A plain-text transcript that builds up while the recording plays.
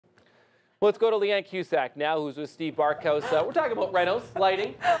Well, let's go to Leanne Cusack now, who's with Steve Barkhouse. We're talking about renos,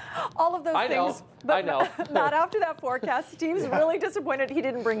 lighting. All of those things. But I know. Not after that forecast. Steve's really disappointed he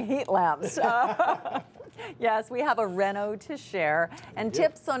didn't bring heat lamps. Yes, we have a reno to share and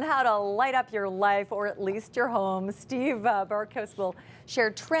tips on how to light up your life or at least your home. Steve Barkhouse will share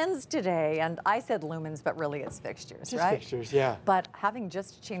trends today, and I said lumens, but really it's fixtures, right? Fixtures, yeah. But having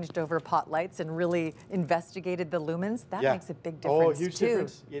just changed over pot lights and really investigated the lumens, that makes a big difference huge too.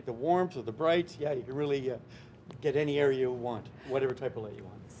 difference. You get the warmth or the bright, you can really get any area you want, whatever type of light you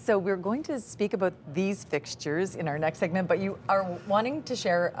want. So we're going to speak about these fixtures in our next segment, but you are wanting to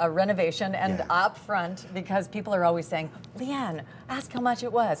share a renovation and up front, because people are always saying, Leanne, ask how much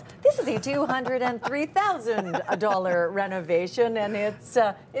it was. This is a $203,000 renovation, and it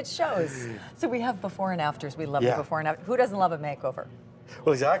shows. So we have before and afters. We love the before and after. Who doesn't love a makeover?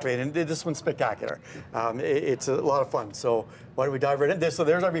 Well, exactly, and this one's spectacular. It's a lot of fun. So why don't we dive right in this? So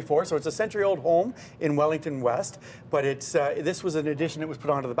there's our before. So it's a century-old home in Wellington West, but this was an addition that was put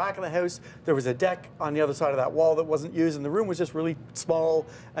onto the back of the house. There was a deck on the other side of that wall that wasn't used, and the room was just really small.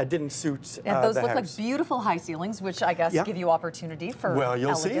 Didn't suit and those the look house. like beautiful high ceilings, which I guess give you opportunity for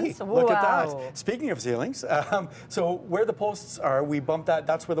you'll elegance. see. Look at that. Speaking of ceilings, so where the posts are, we bumped that.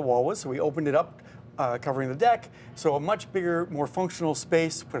 That's where the wall was. So we opened it up, covering the deck, so a much bigger, more functional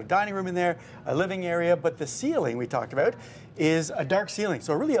space. Put a dining room in there, a living area, but the ceiling we talked about is a dark ceiling.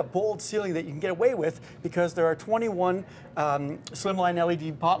 So really a bold ceiling that you can get away with, because there are 21 slimline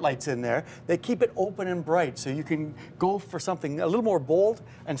LED pot lights in there that keep it open and bright, so you can go for something a little more bold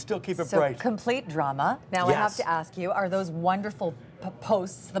and still keep it bright. So complete drama. Now I have to ask you, are those wonderful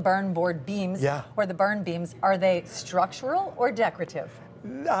posts, the burn board beams, or the burn beams, are they structural or decorative?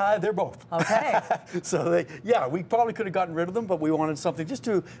 They're both. Okay. So we probably could have gotten rid of them, but we wanted something just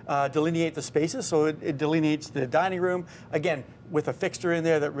to delineate the spaces. So it delineates the dining room, again, with a fixture in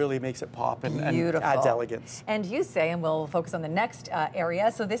there that really makes it pop and adds elegance. And you say, and we'll focus on the next area,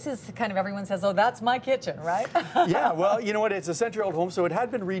 so this is kind of, everyone says, oh, that's my kitchen, right? Yeah, well, you know what, it's a century-old home, so it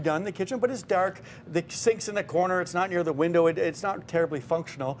had been redone, the kitchen, but it's dark. The sink's in the corner, it's not near the window, it's not terribly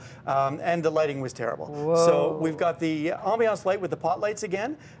functional, and the lighting was terrible. Whoa. So we've got the ambiance light with the pot lights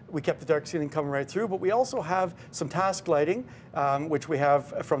again. We kept the dark ceiling coming right through, but we also have some task lighting, which we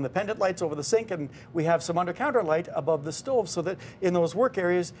have from the pendant lights over the sink, and we have some under-counter light above the stove, so that in those work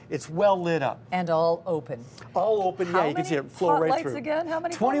areas, it's well lit up. And all open. All open, you can see it flow right through. Again? How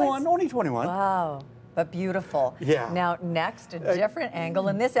many 21, only 21. Wow. But beautiful. Yeah. Now, next, a different angle,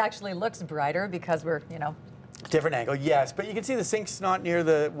 and this actually looks brighter because we're, different angle, yes, but you can see the sink's not near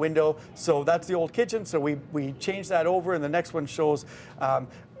the window, so that's the old kitchen, so we changed that over, and the next one shows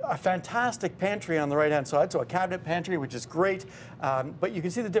a fantastic pantry on the right-hand side, so a cabinet pantry, which is great, but you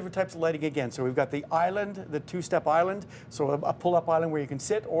can see the different types of lighting again. So we've got the island, the two-step island, so a pull-up island where you can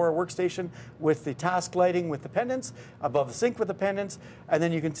sit, or a workstation with the task lighting with the pendants, above the sink with the pendants, and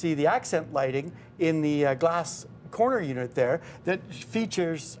then you can see the accent lighting in the glass corner unit there that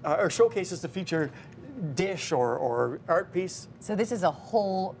features, or showcases the feature dish or art piece. So this is a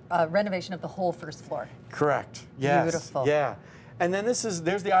whole renovation of the whole first floor. Correct. Yes. Beautiful. Yeah. And then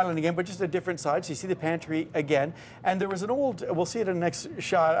there's the island again, but just a different side. So you see the pantry again. And there was an old, we'll see it in the next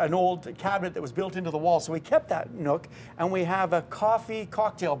shot, an old cabinet that was built into the wall. So we kept that nook, and we have a coffee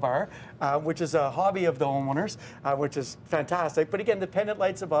cocktail bar, which is a hobby of the homeowners, which is fantastic. But again, the pendant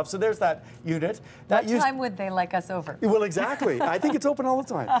lights above. So there's that unit. What time would they like us over? Well, exactly. I think it's open all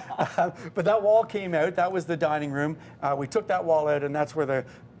the time. But that wall came out. That was the dining room. We took that wall out, and that's where the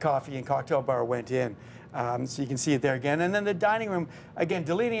coffee and cocktail bar went in. So you can see it there again. And then the dining room, again,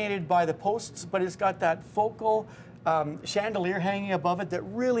 delineated by the posts, but it's got that focal chandelier hanging above it that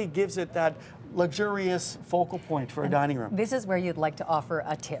really gives it that luxurious focal point for a dining room. This is where you'd like to offer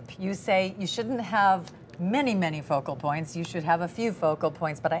a tip. You say you shouldn't have many focal points. You should have a few focal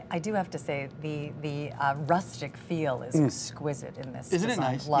points, but I do have to say the rustic feel is exquisite in this. Isn't it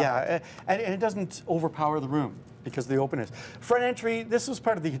nice? Yeah, and it doesn't overpower the room, because of the openness. Front entry, this was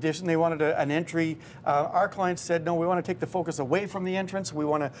part of the addition. They wanted an entry. Our clients said, no, we want to take the focus away from the entrance. We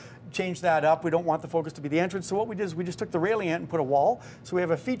want to change that up. We don't want the focus to be the entrance. So what we did is we just took the railing out and put a wall. So we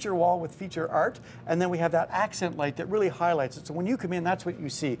have a feature wall with feature art, and then we have that accent light that really highlights it. So when you come in, that's what you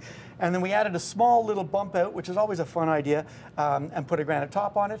see. And then we added a small little bump out, which is always a fun idea, and put a granite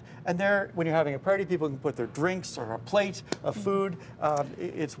top on it. And there, when you're having a party, people can put their drinks or a plate of food.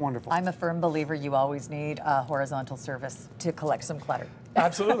 It's wonderful. I'm a firm believer you always need a horizontal service to collect some clutter.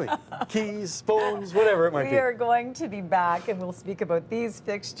 Absolutely. Keys, phones, whatever it might be. We are going to be back, and we'll speak about these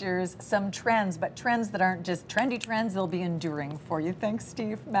fixtures, some trends, but trends that aren't just trendy trends, they'll be enduring for you. Thanks,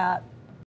 Steve, Matt.